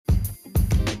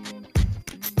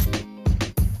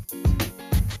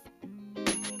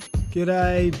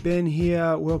G'day, Ben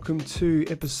here. Welcome to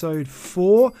episode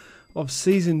 4 of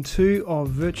season 2 of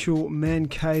Virtual Man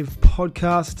Cave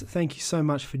podcast. Thank you so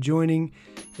much for joining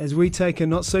as we take a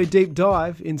not so deep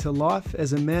dive into life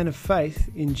as a man of faith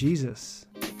in Jesus.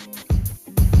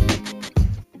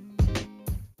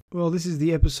 Well, this is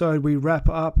the episode we wrap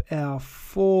up our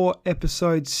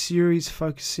 4-episode series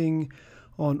focusing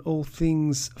on all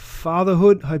things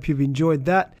fatherhood. Hope you've enjoyed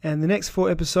that. And the next 4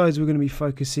 episodes, we're going to be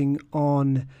focusing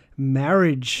on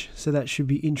marriage. So that should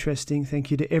be interesting. Thank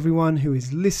you to everyone who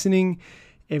is listening,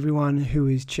 everyone who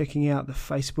is checking out the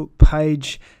Facebook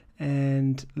page,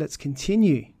 and let's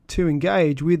continue to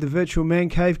engage with the Virtual Man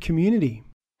Cave community.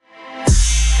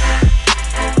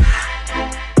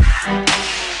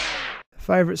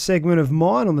 Favorite segment of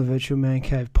mine on the Virtual Man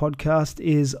Cave podcast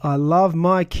is I love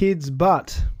my kids,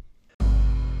 but...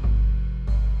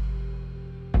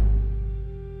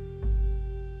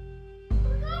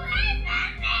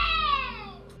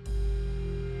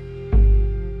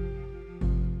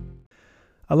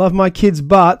 I love my kids,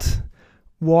 but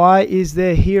why is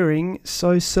their hearing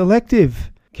so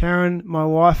selective? Karen, my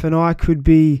wife, and I could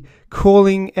be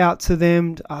calling out to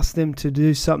them to ask them to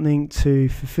do something, to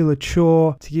fulfill a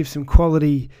chore, to give some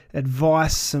quality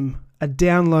advice, a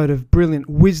download of brilliant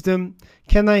wisdom.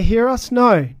 Can they hear us?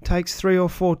 No. It takes 3 or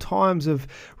 4 times of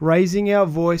raising our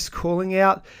voice, calling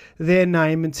out their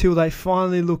name until they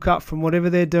finally look up from whatever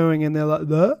they're doing and they're like,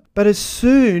 "Duh." But as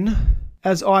soon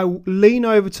as I lean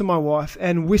over to my wife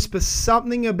and whisper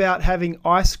something about having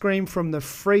ice cream from the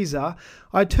freezer,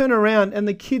 I turn around and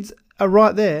the kids are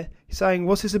right there saying,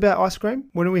 "What's this about ice cream?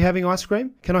 When are we having ice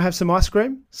cream? Can I have some ice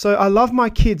cream?" So I love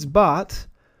my kids, but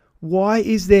why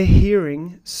is their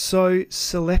hearing so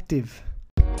selective?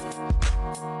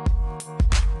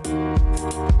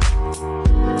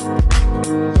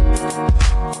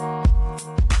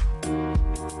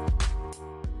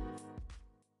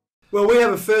 Well, we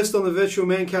have a first on the Virtual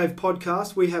Man Cave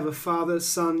podcast. We have a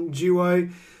father-son duo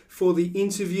for the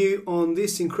interview on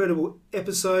this incredible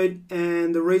episode.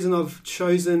 And the reason I've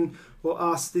chosen or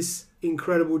asked this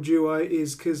incredible duo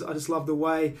is because I just love the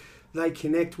way they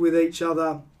connect with each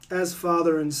other as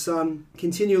father and son,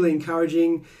 continually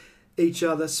encouraging each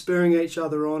other, spurring each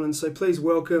other on. And so please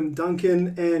welcome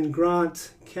Duncan and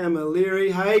Grant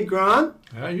Camilleri. Hey, Grant.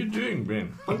 How you doing,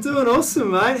 Ben? I'm doing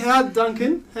awesome, mate. How,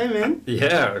 Duncan? Hey, man.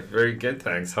 Yeah, very good,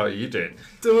 thanks. How are you doing?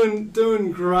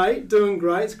 Doing great.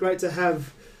 It's great to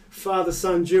have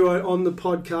father-son duo on the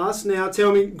podcast. Now,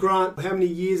 tell me, Grant, how many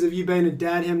years have you been a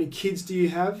dad? How many kids do you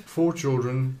have? 4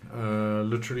 children.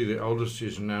 Literally, the eldest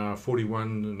is now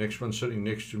 41. The next one sitting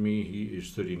next to me, he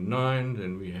is 39.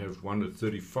 Then we have one at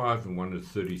 35 and one at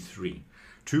 33.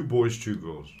 2 boys, 2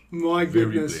 girls. My Very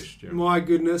goodness. blessed, yeah. My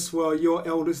goodness. Well, your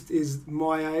eldest is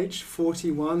my age,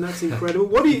 41. That's incredible.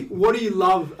 What do you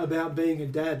love about being a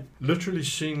dad? Literally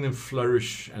seeing them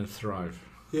flourish and thrive.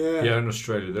 Yeah. Here in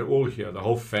Australia. They're all here. The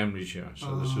whole family's here.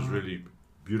 So this is really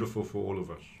beautiful for all of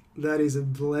us. That is a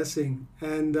blessing.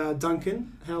 And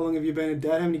Duncan, how long have you been a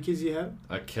dad? How many kids do you have?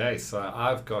 Okay, so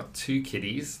I've got 2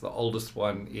 kiddies. The oldest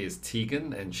one is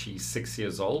Tegan, and she's 6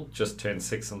 years old, just turned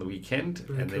 6 on the weekend.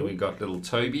 Very Then cool. we got little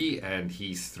Toby, and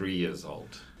he's 3 years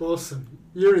old. Awesome.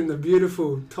 You're in the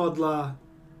beautiful toddler,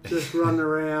 just run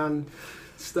around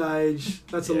stage.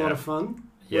 That's a lot of fun.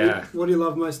 Yeah. What do you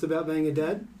love most about being a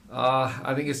dad?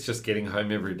 I think it's just getting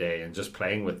home every day and just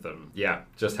playing with them. Yeah,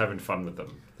 just having fun with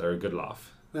them. They're a good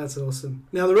laugh. That's awesome.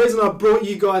 Now, the reason I brought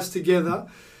you guys together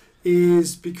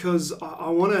is because I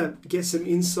want to get some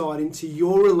insight into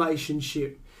your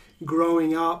relationship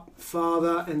growing up,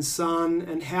 father and son,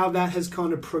 and how that has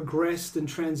kind of progressed and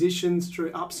transitioned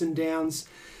through ups and downs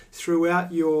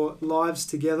throughout your lives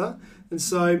together. And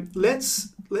so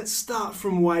let's start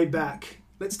from way back.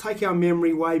 Let's take our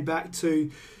memory way back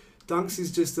to Dunks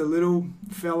is just a little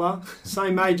fella,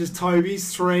 same age as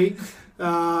Toby's, 3.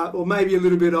 Or maybe a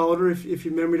little bit older if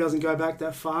your memory doesn't go back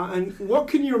that far. And what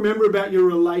can you remember about your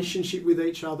relationship with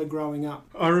each other growing up?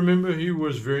 I remember he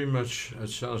was very much,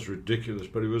 it sounds ridiculous,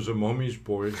 but he was a mommy's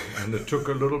boy, and it took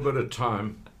a little bit of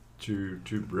time to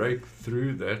break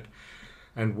through that.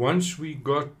 And once we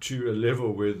got to a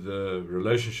level where the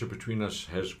relationship between us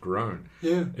has grown,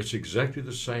 it's exactly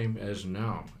the same as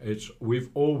now. We've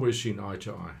always seen eye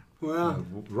to eye. Wow.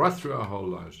 Right through our whole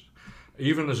lives.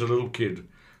 Even as a little kid,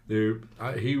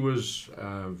 He was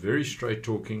very straight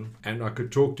talking, and I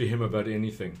could talk to him about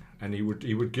anything. And he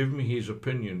would give me his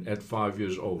opinion at 5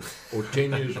 years old, or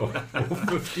 10 years old, or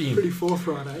 15. Pretty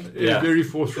forthright, eh? Yeah, very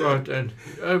forthright, and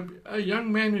a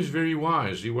young man who's very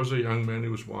wise. He was a young man who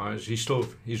was wise.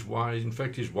 He's wise. In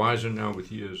fact, he's wiser now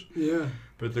with years. Yeah.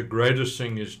 But the greatest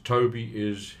thing is Toby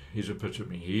is his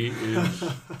epitome. He is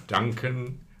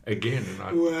Duncan again. And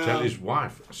I tell his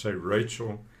wife, I say,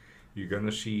 Rachel, you're going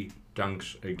to see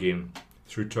Dunks again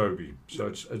through Toby. So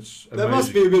it's amazing. That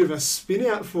must be a bit of a spin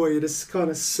out for you to kind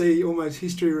of see almost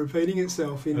history repeating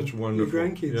itself in That's your wonderful.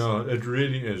 grandkids. Yeah, it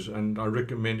really is. And I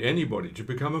recommend anybody to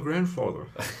become a grandfather.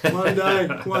 One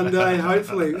day,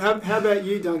 hopefully. How about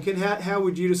you, Duncan? How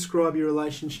would you describe your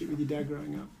relationship with your dad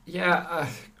growing up? Yeah,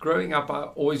 growing up, I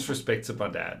always respected my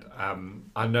dad.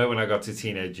 I know when I got to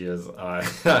teenage years,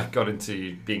 I got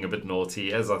into being a bit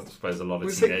naughty, as I suppose a lot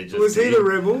of teenagers Was he do. the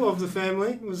rebel of the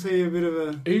family? Was he a bit of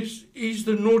a... He's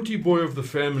the naughty boy of the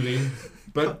family,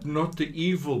 but not the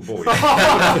evil boy.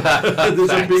 There's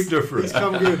a big difference. He's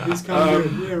come good.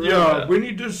 Yeah, right. Yeah, when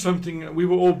he did something, we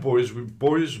were all boys.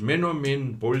 Men are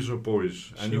men, boys are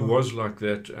boys. And he was like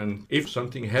that. And if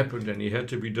something happened and he had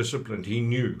to be disciplined, he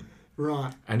knew.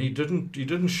 Right. And he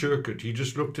didn't shirk it. He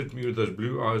just looked at me with those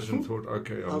blue eyes and thought,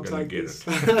 okay, I'm going to get this.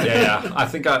 it. Yeah. I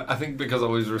think because I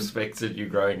always respected you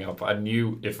growing up, I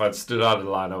knew if I'd stood out of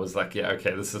line, I was like, yeah,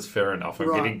 okay, this is fair enough.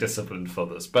 I'm getting disciplined for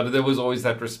this. But there was always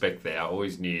that respect there. I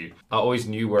always knew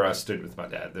where I stood with my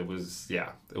dad. It was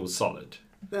solid.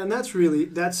 And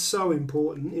that's so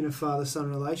important in a father-son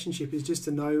relationship, is just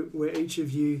to know where each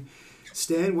of you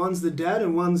stand. One's the dad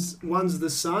and one's the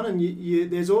son,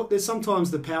 and there's sometimes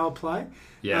the power play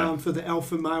for the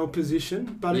alpha male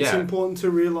position, but it's important to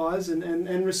realise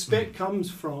and respect comes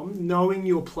from knowing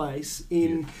your place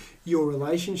in your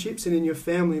relationships and in your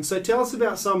family. And so tell us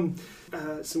about some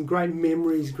great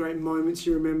memories, great moments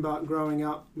you remember growing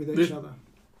up with each other.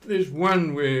 There's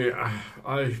one where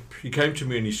he came to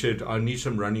me and he said, I need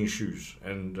some running shoes.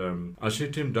 And I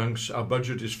said to him, Dunks, our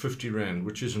budget is 50 Rand,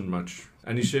 which isn't much.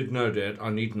 And he said, no, Dad,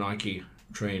 I need Nike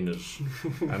trainers.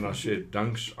 And I said,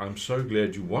 Dunks, I'm so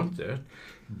glad you want that,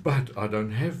 but I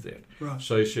don't have that. Right.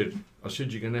 So I said,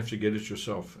 you're going to have to get it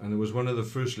yourself. And it was one of the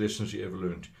first lessons he ever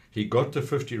learned. He got the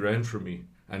 50 Rand from me,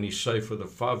 and he saved for the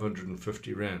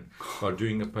 550 Rand by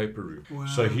doing a paper route. Wow.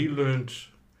 So he learned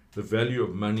the value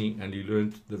of money, and he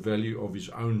learned the value of his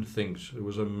own things. It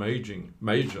was a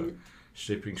major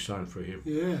stepping stone for him.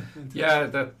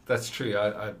 Yeah, that's true.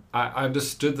 I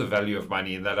understood the value of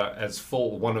money, in that as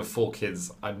one of 4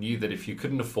 kids, I knew that if you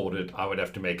couldn't afford it, I would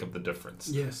have to make up the difference.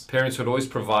 Yes. Parents would always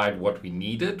provide what we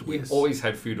needed. We always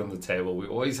had food on the table. We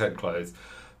always had clothes.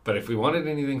 But if we wanted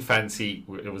anything fancy,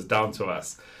 it was down to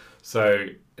us. So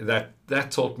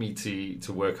that taught me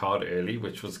to work hard early,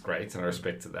 which was great, and I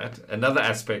respected that. Another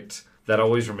aspect that I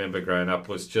always remember growing up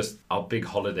was just our big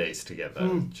holidays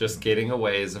together, just getting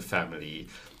away as a family.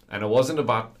 And it wasn't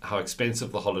about how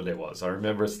expensive the holiday was. I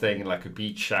remember staying in like a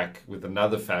beach shack with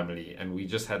another family, and we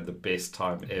just had the best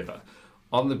time ever.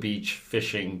 On the beach,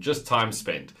 fishing, just time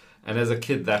spent. And as a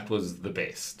kid, that was the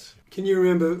best. Can you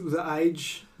remember the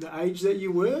age that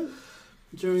you were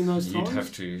during those times? You'd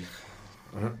have to...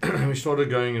 We started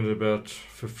going at about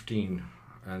 15,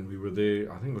 and we were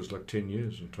there, I think it was like 10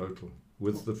 years in total,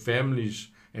 with the families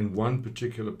in one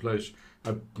particular place,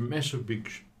 a massive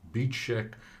big beach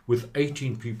shack with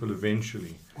 18 people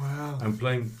eventually. Wow. And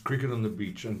playing cricket on the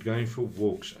beach and going for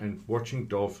walks and watching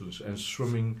dolphins and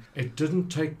swimming. It didn't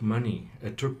take money.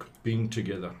 It took being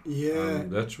together. Yeah.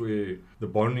 That's where the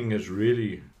bonding is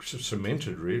really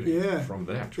cemented, from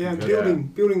that. Yeah,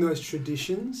 and building those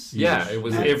traditions. Yeah, it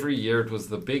was every year. It was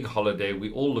the big holiday. We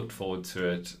all looked forward to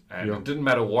it. And it didn't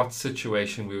matter what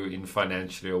situation we were in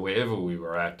financially or wherever we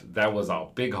were at. That was our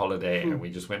big holiday, and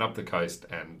we just went up the coast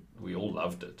and we all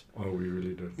loved it. Oh, we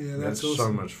really did. Yeah, that's awesome.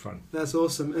 So much fun. That's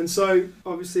awesome. And so,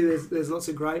 obviously, there's lots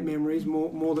of great memories,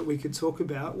 more that we could talk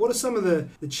about. What are some of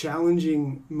the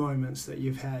challenging moments that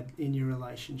you've had in your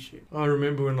relationship? I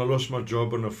remember when I lost my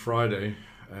job on a Friday,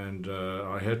 and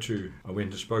I went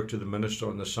and spoke to the minister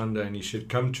on the Sunday, and he said,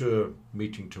 come to a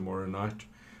meeting tomorrow night.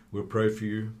 We'll pray for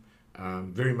you.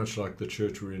 Very much like the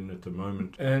church we're in at the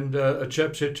moment. And a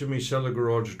chap said to me, sell a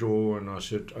garage door. And I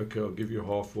said, okay, I'll give you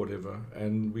half, whatever.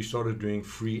 And we started doing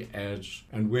free ads.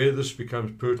 And where this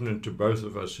becomes pertinent to both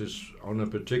of us is on a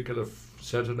particular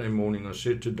Saturday morning, I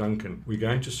said to Duncan, we're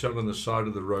going to sell on the side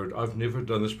of the road. I've never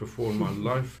done this before in my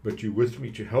life, but you're with me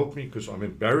to help me because I'm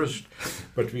embarrassed.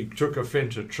 But we took a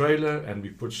Fender trailer and we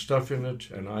put stuff in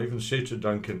it. And I even said to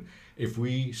Duncan, if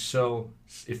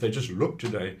they just look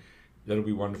today, that'll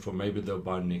be wonderful. Maybe they'll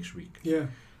buy next week. Yeah.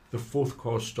 the fourth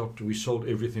car stopped. We sold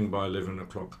everything by 11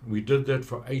 o'clock. We did that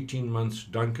for 18 months.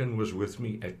 Duncan was with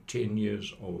me at 10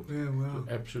 years old. Yeah, wow.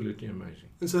 Absolutely amazing.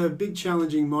 And so a big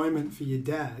challenging moment for your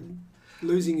dad,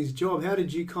 losing his job. How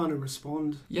did you kind of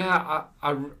respond? Yeah,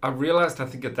 I realized, I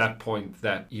think at that point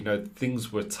that,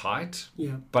 things were tight.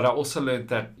 Yeah. But I also learned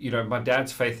that, my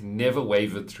dad's faith never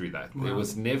wavered through that. Wow. There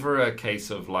was never a case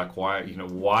of like, why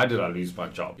did I lose my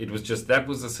job? It was just, that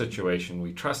was a situation.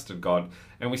 We trusted God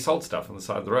and we sold stuff on the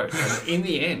side of the road. And in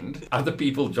the end, other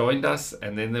people joined us,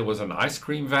 and then there was an ice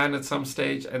cream van at some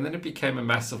stage, and then it became a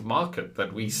massive market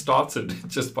that we started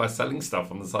just by selling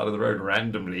stuff on the side of the road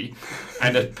randomly,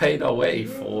 and it paid our way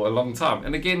for a long time.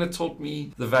 And again, it taught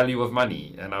me the value of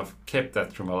money, and I've kept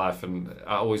that through my life, and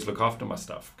I always look after my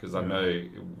stuff because I know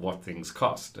what things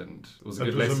cost, and it was a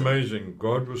good lesson. It was amazing.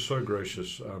 God was so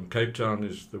gracious. Cape Town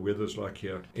the weather's like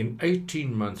here. In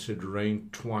 18 months, it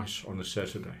rained twice on a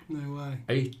Saturday. No way.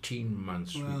 18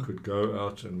 months. Wow. We could go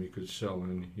out and we could sell,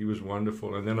 and he was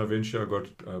wonderful. And then eventually I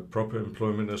got proper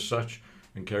employment as such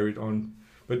and carried on.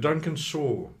 But Duncan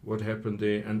saw what happened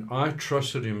there, and I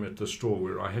trusted him at the store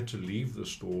where I had to leave the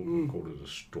store, we called it a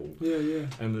store. Yeah, yeah.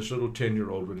 And this little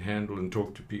 10-year-old would handle and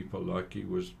talk to people like he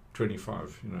was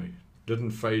 25,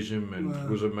 Didn't faze him, and it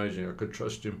was amazing. I could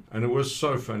trust him. And it was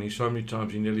so funny. So many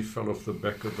times he nearly fell off the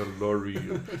back of the lorry.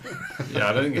 Yeah,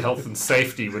 I don't think health and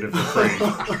safety would have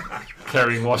improved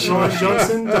carrying washing Ryan machine.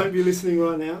 Johnson, don't be listening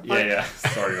right now. Yeah.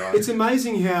 Sorry, Ryan. It's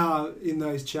amazing how in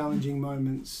those challenging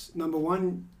moments, number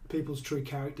one, people's true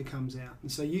character comes out.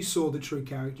 And so you saw the true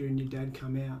character in your dad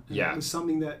come out. And Yeah. it was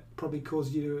something that probably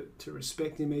caused you to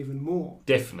respect him even more.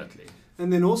 Definitely.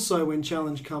 And then also when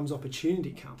challenge comes,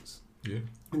 opportunity comes. Yeah.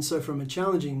 And so from a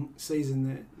challenging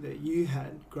season that you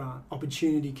had, Grant,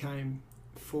 opportunity came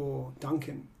for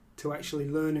Duncan to actually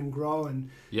learn and grow and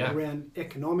around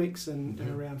economics and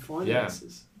around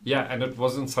finances. Yeah, and it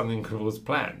wasn't something that was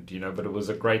planned, but it was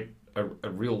a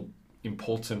real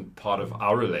important part of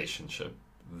our relationship,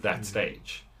 that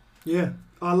stage. Yeah.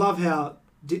 I love how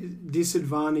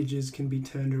disadvantages can be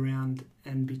turned around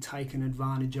and be taken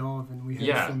advantage of. And we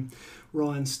heard from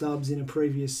Ryan Stubbs in a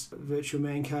previous Virtual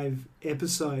Man Cave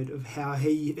episode of how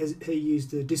he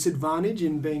used a disadvantage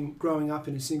in growing up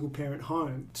in a single parent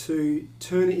home to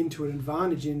turn it into an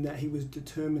advantage, in that he was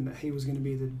determined that he was going to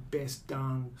be the best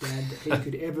darn dad that he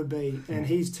could ever be. And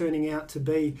he's turning out to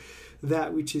be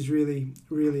that, which is really,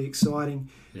 really exciting.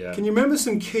 Yeah. Can you remember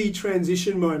some key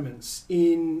transition moments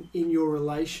in your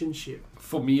relationship?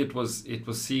 For me, it was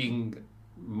seeing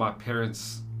my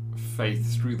parents'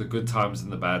 faith through the good times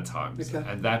and the bad times. Okay.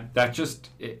 And that just,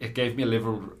 it gave me a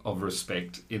level of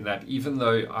respect, in that even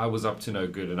though I was up to no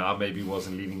good and I maybe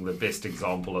wasn't leading the best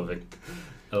example of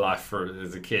a life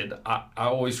as a kid, I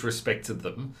always respected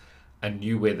them and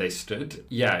knew where they stood.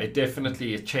 Yeah, it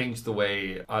changed the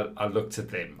way I looked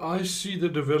at them. I see the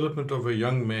development of a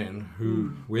young man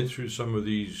who went through some of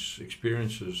these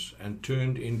experiences and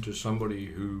turned into somebody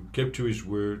who kept to his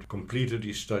word, completed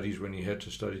his studies when he had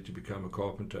to study to become a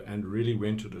carpenter, and really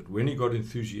went at it. When he got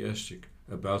enthusiastic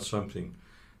about something,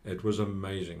 it was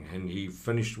amazing, and he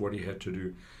finished what he had to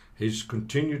do. He's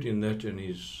continued in that in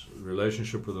his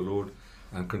relationship with the Lord,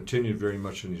 and continued very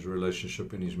much in his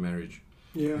relationship in his marriage.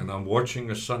 Yeah. And I'm watching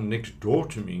a son next door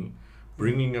to me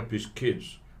bringing up his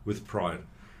kids with pride,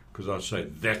 because I say,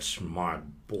 that's my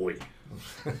boy.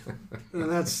 And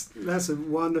that's a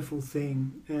wonderful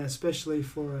thing, especially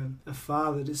for a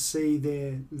father to see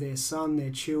their son,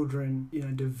 their children,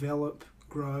 develop,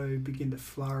 grow, begin to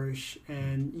flourish,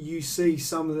 and you see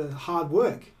some of the hard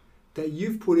work that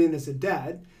you've put in as a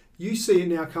dad. You see it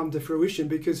now come to fruition,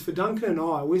 because for Duncan and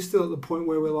I, we're still at the point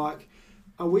where we're like,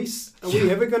 Are we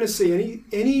ever going to see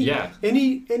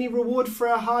any reward for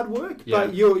our hard work? Yeah.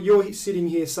 But you're sitting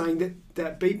here saying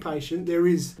that be patient. There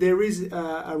is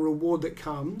a reward that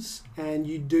comes, and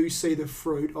you do see the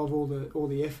fruit of all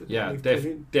the effort. that we've put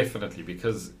in. Definitely,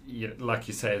 because like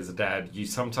you say, as a dad, you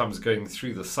sometimes going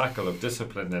through the cycle of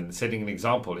discipline and setting an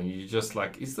example, and you're just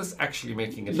like, is this actually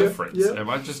making a difference? Yep. Am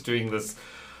I just doing this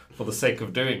for the sake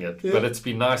of doing it? Yeah. But it's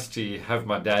been nice to have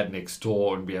my dad next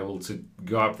door and be able to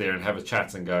go up there and have a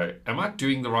chat and go, am I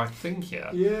doing the right thing here?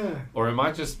 Yeah. Or am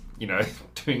I just,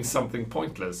 doing something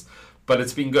pointless? But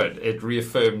it's been good. It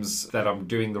reaffirms that I'm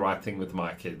doing the right thing with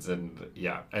my kids, and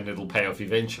it'll pay off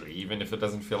eventually, even if it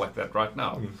doesn't feel like that right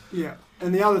now. Yeah.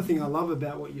 And the other thing I love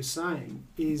about what you're saying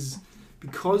is,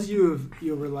 because your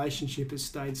relationship has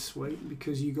stayed sweet,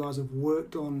 because you guys have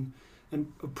worked on and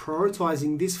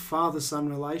prioritising this father-son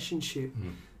relationship,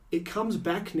 it comes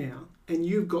back now, and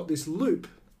you've got this loop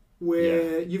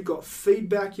where you've got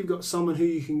feedback, you've got someone who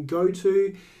you can go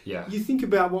to. Yeah. You think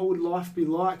about what would life be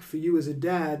like for you as a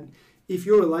dad if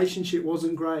your relationship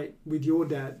wasn't great with your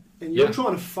dad and you're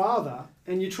trying to father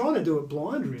and you're trying to do it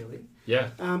blind, really. Yeah.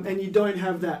 And you don't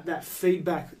have that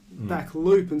feedback back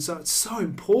loop. And so it's so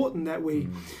important that we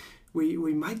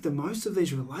make the most of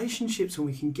these relationships, and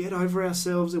we can get over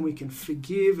ourselves, and we can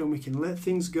forgive, and we can let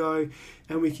things go,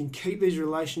 and we can keep these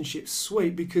relationships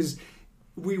sweet, because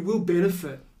we will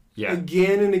benefit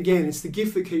again and again. It's the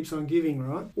gift that keeps on giving,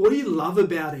 right? What do you love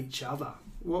about each other?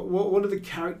 What are the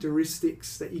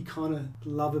characteristics that you kind of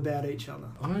love about each other?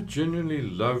 I genuinely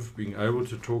love being able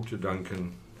to talk to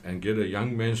Duncan and get a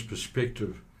young man's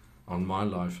perspective on my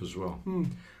life as well.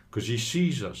 Because he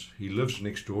sees us, he lives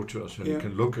next door to us, and he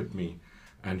can look at me,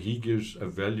 and he gives a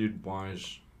valued,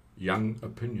 wise, young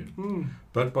opinion.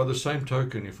 But by the same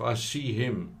token, if I see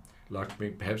him, like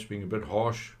perhaps being a bit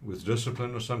harsh with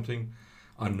discipline or something,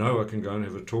 I know I can go and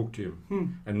have a talk to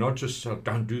him. And not just say,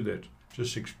 don't do that,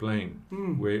 just explain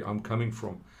where I'm coming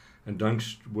from. And Dunk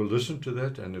will listen to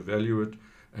that and evaluate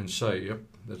and say, yep,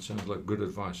 that sounds like good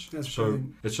advice. That's so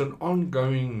brilliant. It's an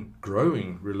ongoing,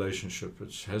 growing relationship.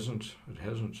 It hasn't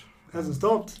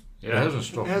stopped. It hasn't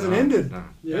stopped. It hasn't ended. No,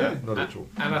 Yeah. not at all.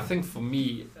 And I think for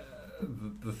me,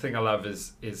 the thing I love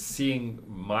is seeing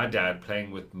my dad playing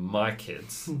with my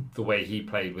kids the way he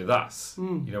played with us.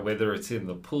 You know, whether it's in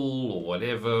the pool or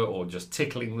whatever, or just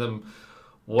tickling them,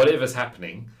 whatever's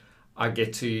happening, I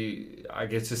get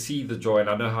to see the joy, and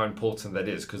I know how important that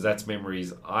is, because that's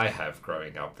memories I have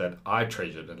growing up that I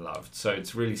treasured and loved. So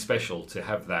it's really special to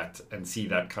have that and see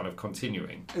that kind of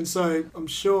continuing. And so I'm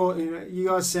sure you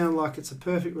guys sound like it's a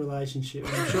perfect relationship.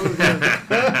 I'm sure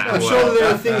that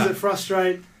there are things that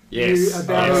frustrate you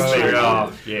about each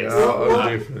other. Yes.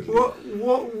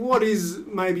 What is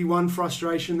maybe one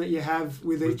frustration that you have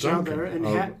with each other,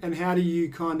 and how do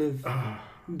you kind of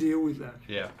deal with that?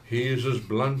 Yeah. He is as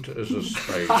blunt as a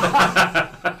spade.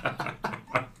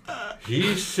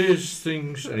 He says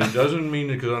things, and he doesn't mean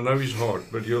it, because I know he's hard,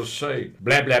 but he'll say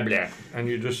blah blah blah, and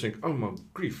you just think, oh my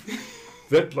grief,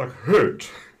 that like hurt,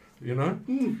 you know.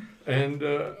 And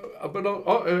but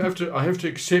I have to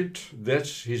accept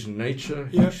that's his nature.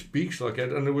 He speaks like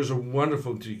that, and it was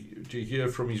wonderful to hear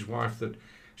from his wife that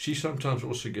she sometimes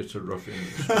also gets a rough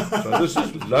English. So this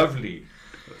is lovely.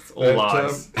 It's all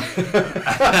lies.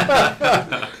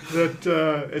 That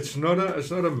it's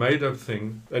not a made up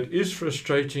thing. It is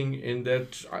frustrating in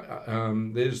that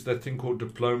there's that thing called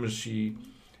diplomacy.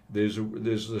 There's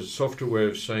a softer way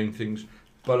of saying things.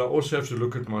 But I also have to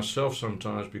look at myself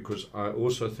sometimes, because I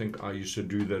also think I used to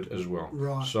do that as well.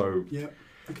 Right. So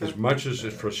as much as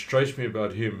it frustrates me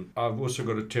about him, I've also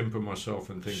got to temper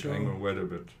myself and think, hang on, wait a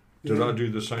bit. Did I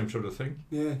do the same sort of thing?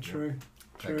 Yeah, true.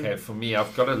 Okay, for me,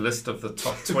 I've got a list of the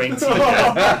top 20.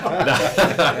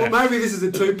 Well, maybe this is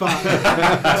a two-part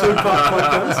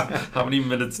podcast. How many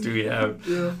minutes do we have?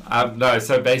 No,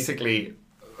 so basically,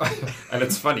 and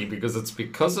it's funny because it's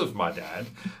because of my dad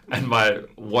and my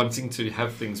wanting to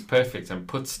have things perfect and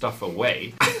put stuff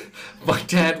away. My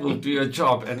dad will do a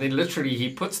job, and then literally he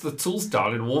puts the tools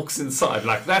down and walks inside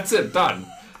like, that's it, done.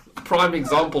 Prime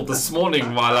example, this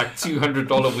morning my like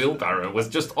 $200 wheelbarrow was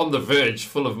just on the verge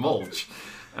full of mulch,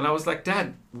 and I was like,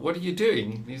 Dad, what are you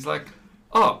doing? And he's like,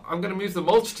 oh, I'm going to move the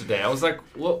mulch today. I was like,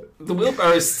 well, the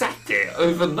wheelbarrow sat there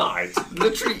overnight.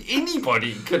 Literally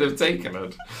anybody could have taken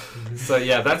it. So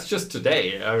yeah, that's just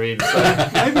today. I mean,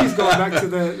 maybe he's gone back to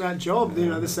that job,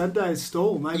 the Saturday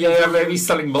stall. Maybe maybe he's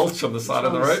selling mulch on the side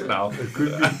of the road now. It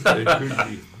could be. It could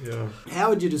be. Yeah. How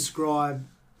would you describe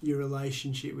your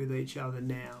relationship with each other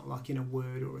now, like in a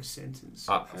word or a sentence?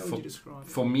 How would you describe it?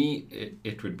 For me,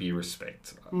 it would be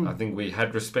respect. I think we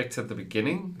had respect at the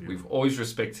beginning. Yeah. We've always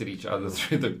respected each other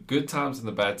through the good times and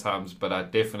the bad times, but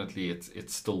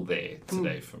it's still there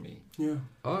today for me. Yeah,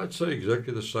 I'd say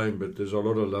exactly the same, but there's a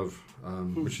lot of love,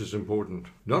 which is important.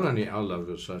 Not only our love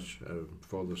as such,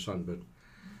 Father, Son, but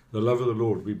the love of the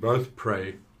Lord. We both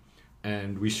pray,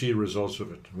 and we see results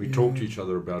of it. We talk to each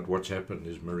other about what's happened.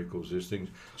 There's miracles, there's things.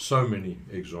 So many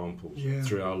examples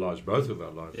through our lives, both of our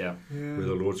lives, where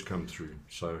the Lord's come through.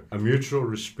 So a mutual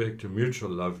respect, a mutual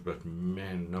love, but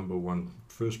man, number one,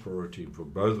 first priority for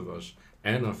both of us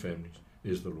and our families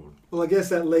is the Lord. Well, I guess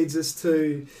that leads us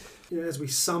to, as we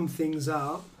sum things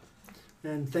up,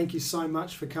 and thank you so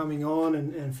much for coming on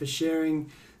and for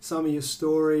sharing some of your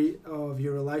story of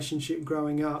your relationship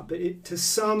growing up. But to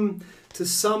sum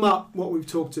up what we've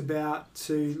talked about,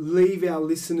 to leave our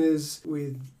listeners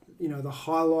with the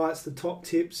highlights, the top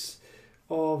tips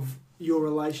of your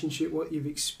relationship, what you've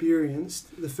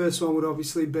experienced, the first one would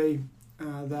obviously be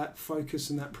that focus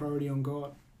and that priority on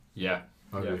God. Yeah,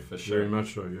 for sure. Very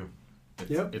much so, yeah.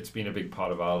 It's been a big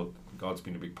part of God's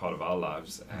been a big part of our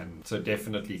lives, and so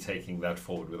definitely taking that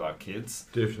forward with our kids.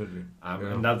 Definitely.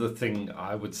 Another thing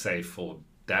I would say for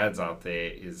dads out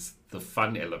there is the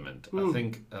fun element. I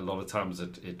think a lot of times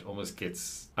it almost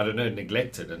gets,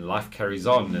 neglected, and life carries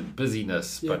on and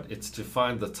busyness, but it's to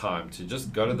find the time to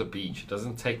just go to the beach. It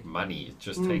doesn't take money, it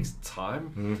just takes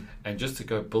time, and just to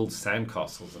go build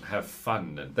sandcastles and have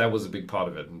fun. And that was a big part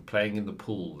of it, and playing in the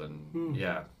pool, and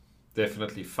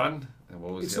definitely fun. And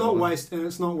what was it's not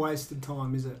wasted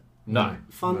time, is it? No.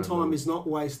 Fun time is not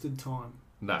wasted time.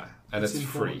 No, and it's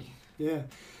free. Yeah.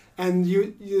 And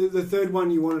you, the third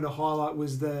one you wanted to highlight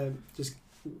was just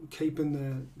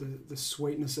keeping the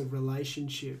sweetness of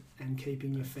relationship and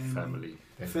keeping your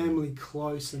family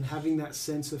close, and having that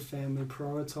sense of family,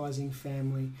 prioritizing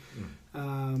family.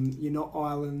 You're not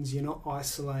islands, you're not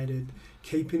isolated,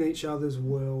 keeping each other's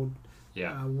world.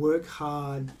 Work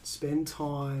hard, spend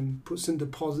time, put some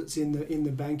deposits in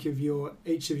the bank of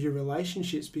each of your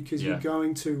relationships, because you're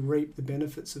going to reap the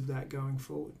benefits of that going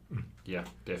forward. Yeah,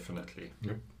 definitely.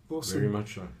 Yep. Awesome. Very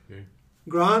much so. Yeah.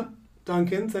 Grant,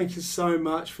 Duncan, thank you so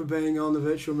much for being on the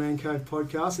Virtual Man Cave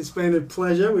podcast. It's been a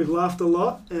pleasure. We've laughed a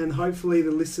lot, and hopefully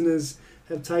the listeners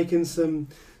have taken some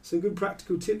good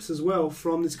practical tips as well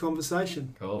from this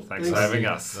conversation. Cool. Thanks for having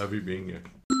us. Love you being here.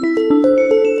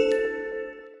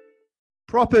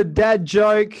 Proper dad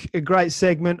joke, a great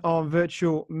segment on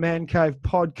Virtual Man Cave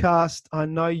podcast. I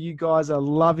know you guys are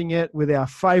loving it with our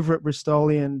favourite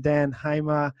Bristolian, Dan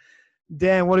Hamer.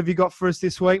 Dan, what have you got for us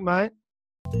this week, mate?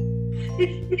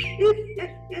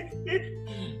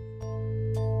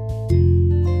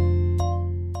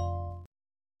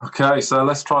 Okay, so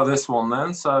let's try this one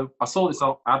then. So I saw this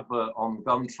advert on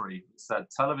Gumtree. It said,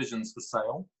 television's for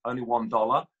sale, only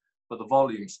 $1, but the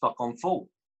volume's stuck on full.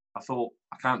 I thought,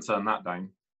 I can't turn that down.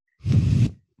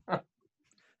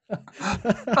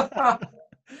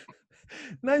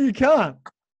 No, you can't.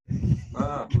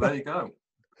 There you go.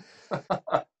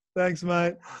 Thanks,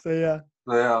 mate. See ya.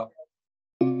 Yeah.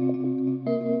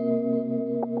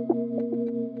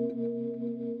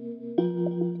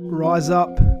 Rise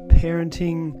up,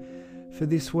 parenting for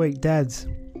this week. Dads,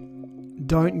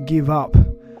 don't give up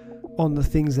on the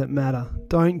things that matter.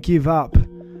 Don't give up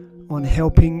on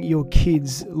helping your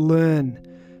kids learn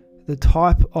the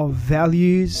type of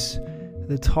values,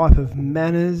 the type of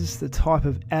manners, the type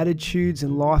of attitudes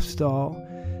and lifestyle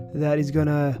that is going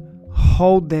to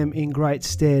hold them in great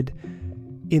stead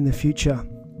in the future.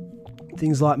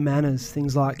 Things like manners,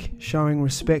 things like showing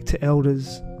respect to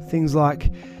elders, things like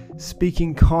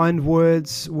speaking kind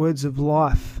words of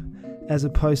life as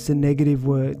opposed to negative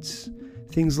words,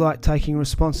 things like taking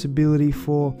responsibility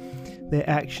for their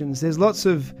actions. There's lots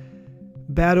of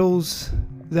battles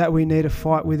that we need to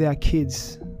fight with our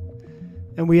kids,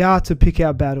 and we are to pick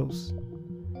our battles,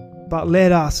 but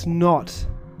let us not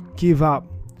give up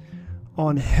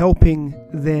on helping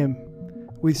them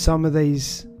with some of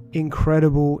these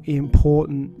incredible,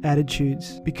 important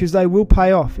attitudes, because they will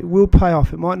pay off. It will pay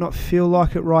off. It might not feel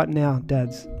like it right now,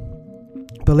 dads,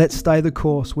 but let's stay the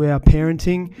course. We are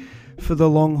parenting for the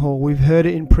long haul. We've heard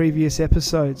it in previous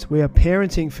episodes. We are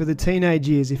parenting for the teenage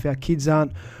years if our kids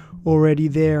aren't already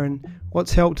there. And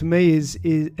what's helped me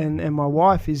and my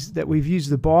wife is that we've used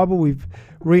the Bible. We've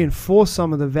reinforced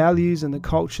some of the values and the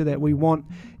culture that we want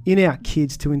in our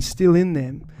kids to instill in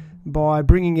them by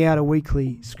bringing out a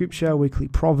weekly scripture, a weekly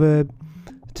proverb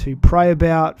to pray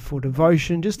about for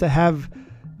devotion, just to have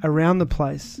around the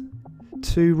place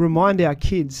to remind our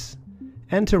kids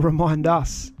and to remind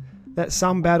us that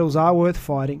some battles are worth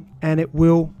fighting and it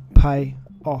will pay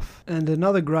off. And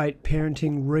another great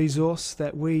parenting resource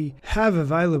that we have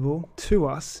available to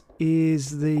us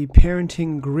is the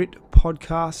Parenting Grit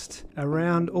podcast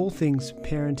around all things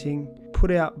parenting, put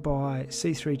out by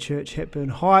C3 Church Hepburn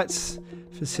Heights,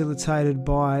 facilitated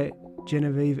by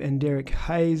Genevieve and Derek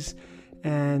Hayes,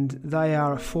 and they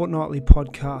are a fortnightly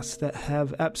podcast that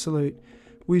have absolute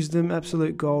wisdom,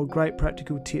 absolute gold, great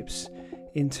practical tips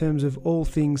in terms of all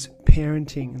things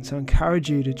parenting. And so I encourage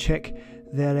you to check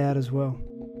that out as well.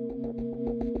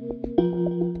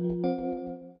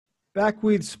 Back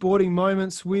with Sporting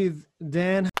Moments with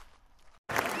Dan.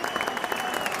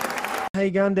 How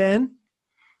you going, Dan?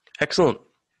 Excellent.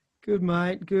 Good,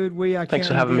 mate. Good. We are. Thanks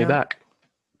for having me back.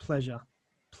 Pleasure.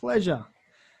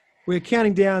 We're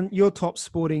counting down your top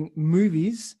sporting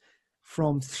movies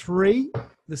from 3,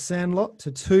 The Sandlot,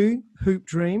 to 2, Hoop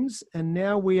Dreams, and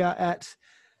now we are at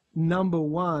number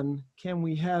 1. Can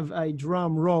we have a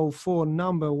drum roll for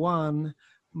number 1?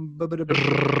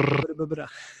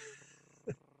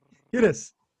 Hit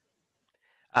us.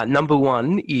 Number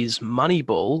 1 is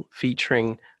Moneyball,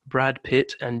 featuring Brad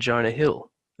Pitt and Jonah Hill.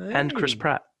 and Chris Hey,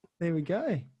 Pratt. There we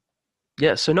go.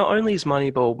 Yeah, so not only is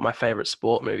Moneyball my favorite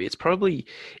sport movie,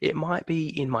 it might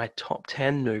be in my top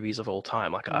 10 movies of all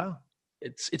time. Wow.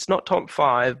 It's not top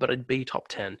 5, but it'd be top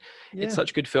 10. Yeah. It's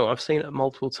such a good film. I've seen it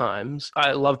multiple times.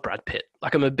 I love Brad Pitt.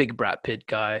 Like, I'm a big Brad Pitt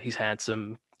guy. He's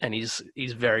handsome and he's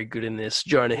very good in this.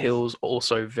 Jonah Hill's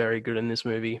also very good in this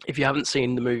movie. If you haven't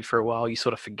seen the movie for a while, you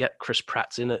sort of forget Chris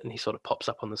Pratt's in it and he sort of pops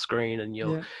up on the screen, and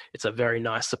Yeah. it's a very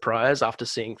nice surprise after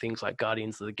seeing things like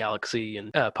Guardians of the Galaxy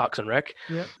and Parks and Rec.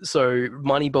 Yeah. So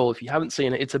Moneyball, if you haven't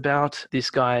seen it, it's about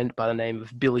this guy by the name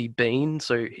of Billy Beane.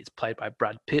 So he's played by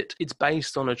Brad Pitt. It's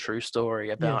based on a true story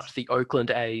about Yes. the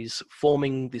Oakland A's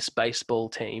forming this baseball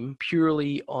team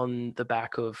purely on the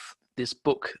back of this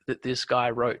book that this guy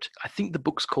wrote. I think the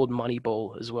book's called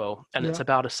Moneyball as well. And it's Yeah.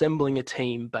 about assembling a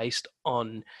team based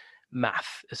on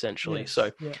math, essentially. Yes.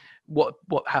 So Yeah. what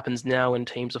happens now when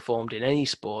teams are formed in any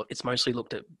sport, it's mostly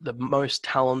looked at the most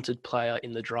talented player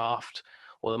in the draft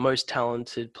or the most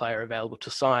talented player available to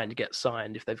sign to get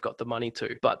signed if they've got the money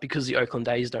to. But because the Oakland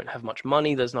A's don't have much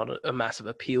money, there's not a massive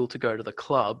appeal to go to the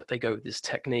club. They go with this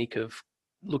technique of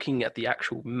looking at the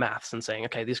actual maths and saying,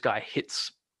 okay, this guy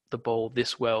hits the ball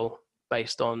this well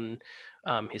based on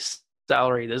his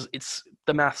salary.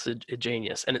 The maths are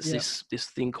genius, and it's Yeah. this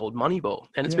thing called Moneyball,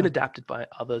 and it's been adapted by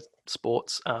other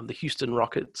sports. The Houston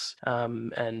Rockets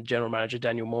and general manager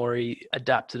Daniel Morey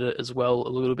adapted it as well a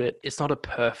little bit. It's not a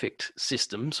perfect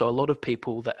system, so a lot of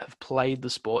people that have played the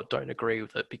sport don't agree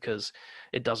with it because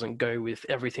it doesn't go with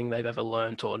everything they've ever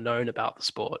learned or known about the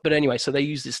sport. But anyway, so they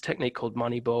use this technique called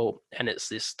Moneyball, and it's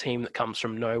this team that comes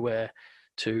from nowhere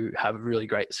to have really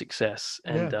great success.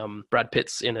 And Brad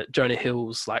Pitt's in it. Jonah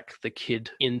Hill's like the kid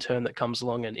intern that comes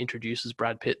along and introduces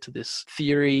Brad Pitt to this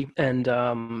theory. And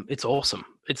it's awesome.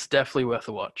 It's definitely worth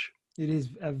a watch. It is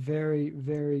a very,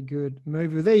 very good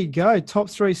movie. Well, there you go. Top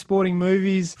 3 sporting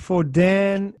movies for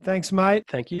Dan. Thanks, mate.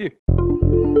 Thank you.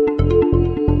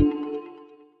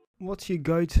 What's your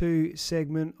go-to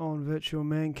segment on Virtual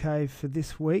Man Cave for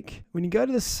this week? When you go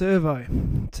to the servo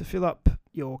to fill up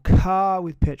your car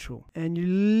with petrol and you're a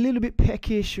little bit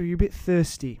peckish or you're a bit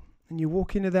thirsty, and you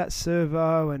walk into that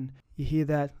servo and you hear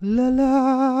that la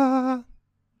la,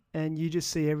 and you just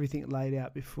see everything laid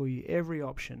out before you, every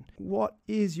option. What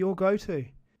is your go-to?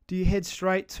 Do you head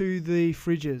straight to the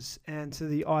fridges and to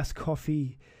the iced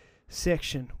coffee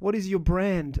section? What is your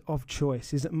brand of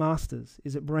choice? Is it Masters?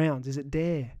 Is it Browns? Is it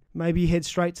Dare? Maybe you head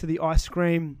straight to the ice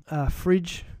cream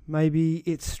fridge. Maybe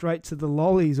it's straight to the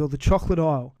lollies or the chocolate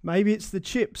aisle. Maybe it's the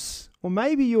chips. Or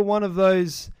maybe you're one of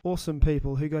those awesome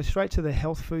people who go straight to the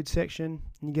health food section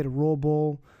and you get a raw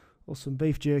ball or some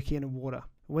beef jerky and a water.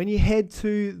 When you head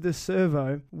to the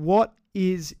servo, what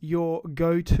is your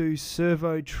go-to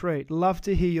servo treat? Love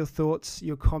to hear your thoughts,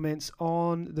 your comments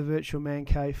on the Virtual Man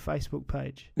Cave Facebook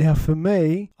page. Now for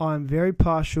me, I'm very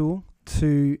partial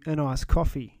to an iced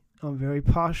coffee. I'm very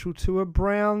partial to a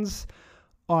Browns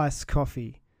iced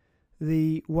coffee.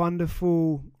 The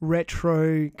wonderful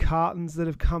retro cartons that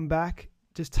have come back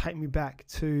just take me back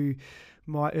to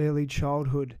my early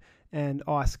childhood and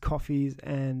iced coffees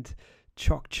and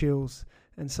choc chills.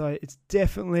 And so it's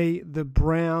definitely the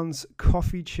Browns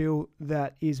coffee chill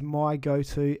that is my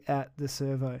go-to at the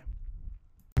servo.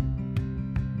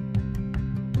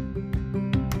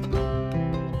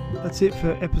 That's it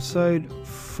for episode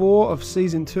 4 of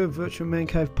season 2 of Virtual Man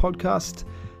Cave podcast.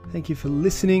 Thank you for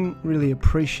listening. Really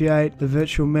appreciate the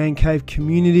Virtual Man Cave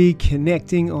community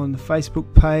connecting on the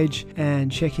Facebook page and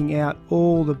checking out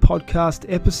all the podcast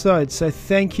episodes. So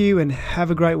thank you and have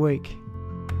a great week.